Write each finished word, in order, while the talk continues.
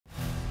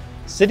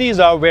Cities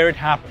are where it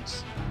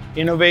happens.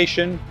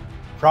 Innovation,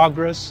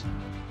 progress,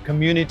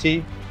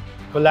 community,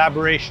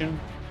 collaboration,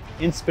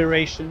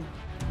 inspiration,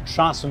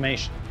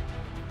 transformation.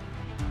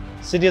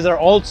 Cities are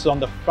also on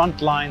the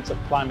front lines of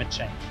climate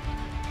change.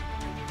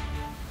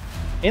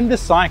 In this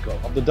cycle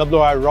of the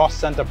WRI Ross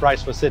Center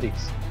Prize for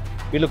Cities,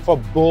 we look for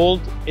bold,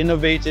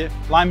 innovative,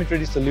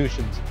 climate-ready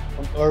solutions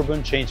from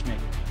urban changemaking.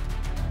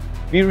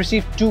 We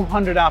received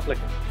 200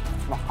 applicants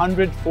from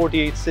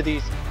 148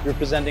 cities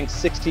representing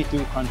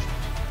 62 countries.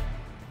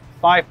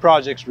 5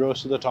 projects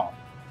rose to the top.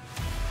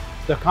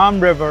 The Kham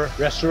River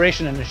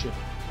Restoration Initiative,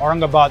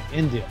 Aurangabad,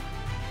 India.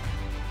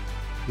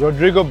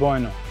 Rodrigo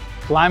Bueno,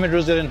 Climate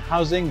Resilient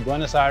Housing,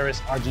 Buenos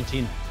Aires,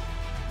 Argentina.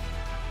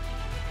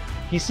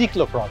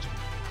 Hiciclo Project,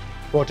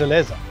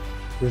 Fortaleza,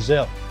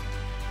 Brazil.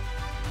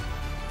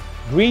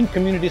 Green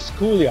Community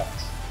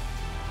Schoolyards,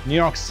 New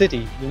York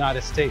City,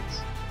 United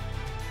States.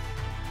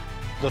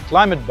 The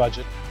Climate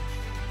Budget,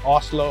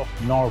 Oslo,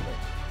 Norway.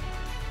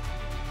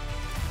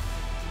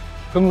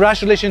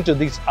 Congratulations to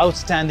these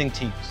outstanding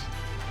teams.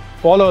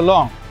 Follow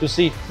along to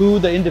see who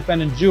the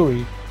independent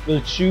jury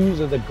will choose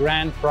as the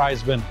grand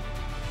prize winner.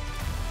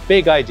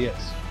 Big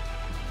ideas,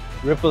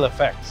 ripple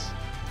effects,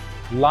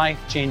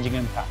 life-changing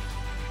impact.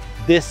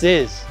 This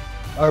is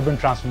urban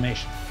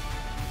transformation.